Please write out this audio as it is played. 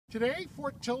Today,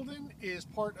 Fort Tilden is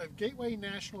part of Gateway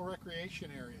National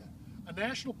Recreation Area, a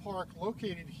national park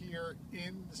located here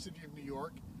in the city of New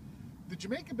York. The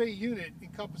Jamaica Bay unit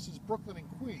encompasses Brooklyn and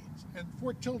Queens, and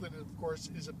Fort Tilden, of course,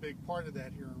 is a big part of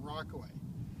that here in Rockaway.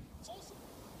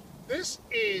 This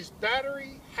is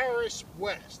Battery Harris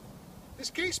West.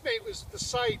 This casemate was the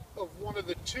site of one of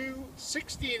the two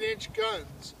 16-inch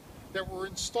guns that were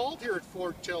installed here at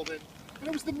Fort Tilden, and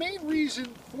it was the main reason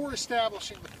for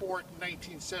establishing the fort in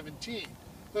 1917,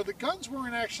 though the guns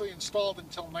weren't actually installed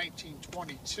until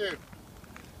 1922.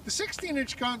 The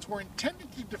 16-inch guns were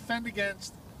intended to defend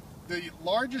against the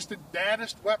largest and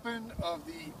baddest weapon of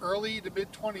the early to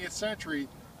mid-20th century,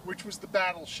 which was the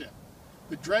battleship,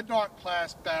 the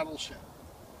Dreadnought-class battleship.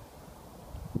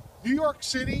 New York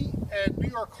City and New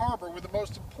York Harbor were the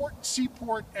most important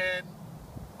seaport and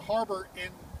harbor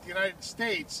in the United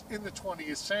States in the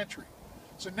 20th century.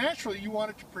 So naturally, you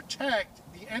wanted to protect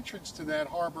the entrance to that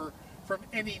harbor from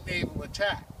any naval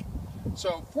attack.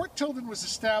 So Fort Tilden was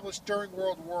established during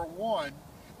World War I,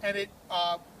 and it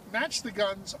matched the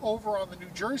guns over on the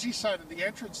New Jersey side of the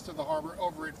entrance to the harbor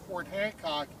over at Fort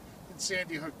Hancock in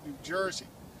Sandy Hook, New Jersey.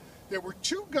 There were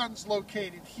two guns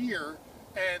located here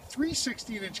and three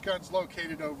 16-inch guns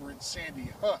located over in Sandy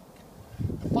Hook.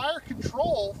 The fire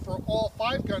control for all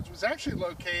five guns was actually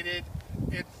located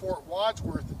in Fort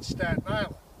Wadsworth in Staten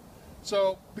Island.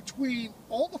 So between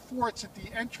all the forts at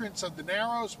the entrance of the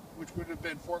Narrows, which would have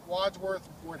been Fort Wadsworth,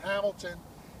 and Fort Hamilton,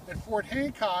 and Fort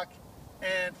Hancock,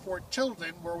 and Fort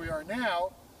Tilden, where we are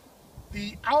now,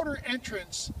 the outer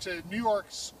entrance to New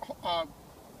York's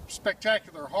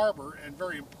spectacular harbor and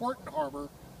very important harbor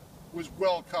was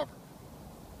well covered.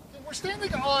 And we're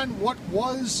standing on what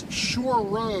was Shore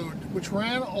Road, which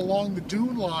ran along the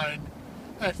dune line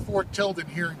at Fort Tilden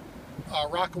here in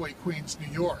Rockaway, Queens,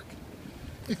 New York.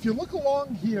 If you look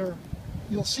along here,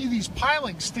 you'll see these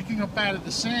pilings sticking up out of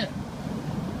the sand.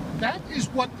 That is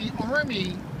what the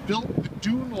Army built the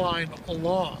dune line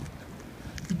along.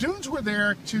 The dunes were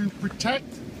there to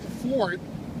protect the fort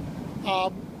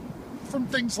from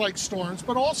things like storms,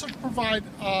 but also to provide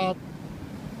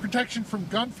protection from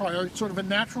gunfire, sort of a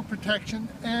natural protection,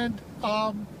 and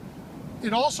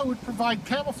it also would provide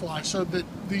camouflage so that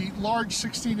the large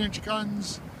 16-inch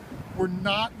guns were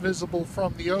not visible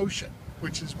from the ocean,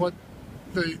 which is what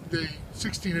the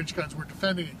 16-inch guns were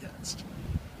defending against.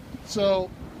 So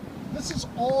this is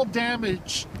all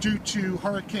damage due to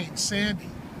Hurricane Sandy.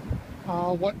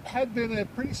 What had been a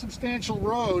pretty substantial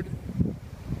road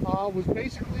was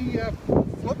basically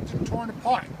flipped and torn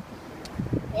apart,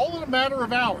 all in a matter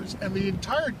of hours, and the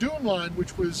entire dune line,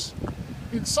 which was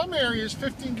in some areas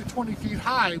 15 to 20 feet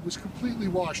high, was completely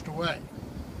washed away.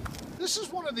 This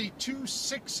is one of the two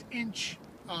 6-inch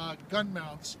gun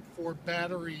mounts for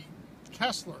Battery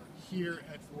Kessler here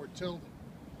at Fort Tilden.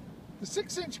 The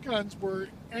 6-inch guns were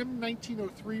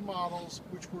M1903 models,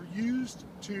 which were used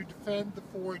to defend the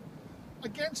fort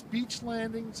against beach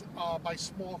landings by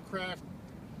small craft.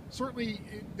 Certainly,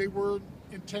 they were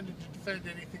intended to defend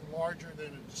anything larger than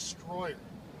a destroyer.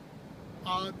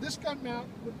 This gun mount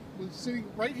was sitting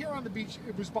right here on the beach.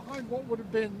 It was behind what would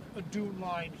have been a dune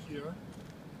line here.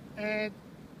 And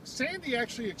Sandy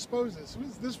actually exposed this.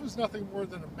 This was nothing more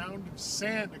than a mound of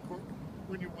sand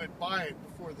when you went by it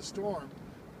before the storm.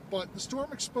 But the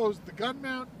storm exposed the gun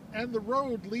mount and the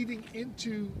road leading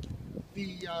into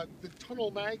the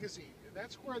tunnel magazine. And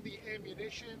that's where the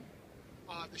ammunition,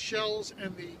 the shells,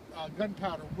 and the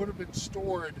gunpowder would have been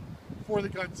stored for the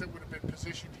guns that would have been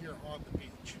positioned here on the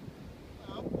beach.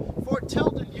 Fort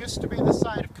Tilden used to be the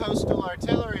site of coastal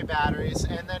artillery batteries,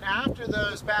 and then after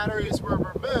those batteries were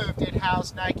removed, it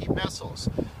housed Nike missiles.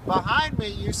 Behind me,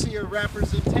 you see a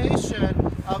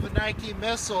representation of a Nike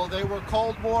missile. They were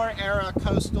Cold War era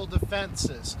coastal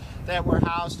defenses that were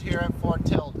housed here at Fort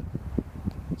Tilden.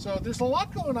 So there's a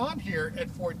lot going on here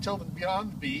at Fort Tilden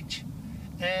beyond the beach,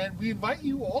 and we invite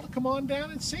you all to come on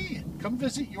down and see it. Come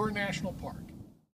visit your national park.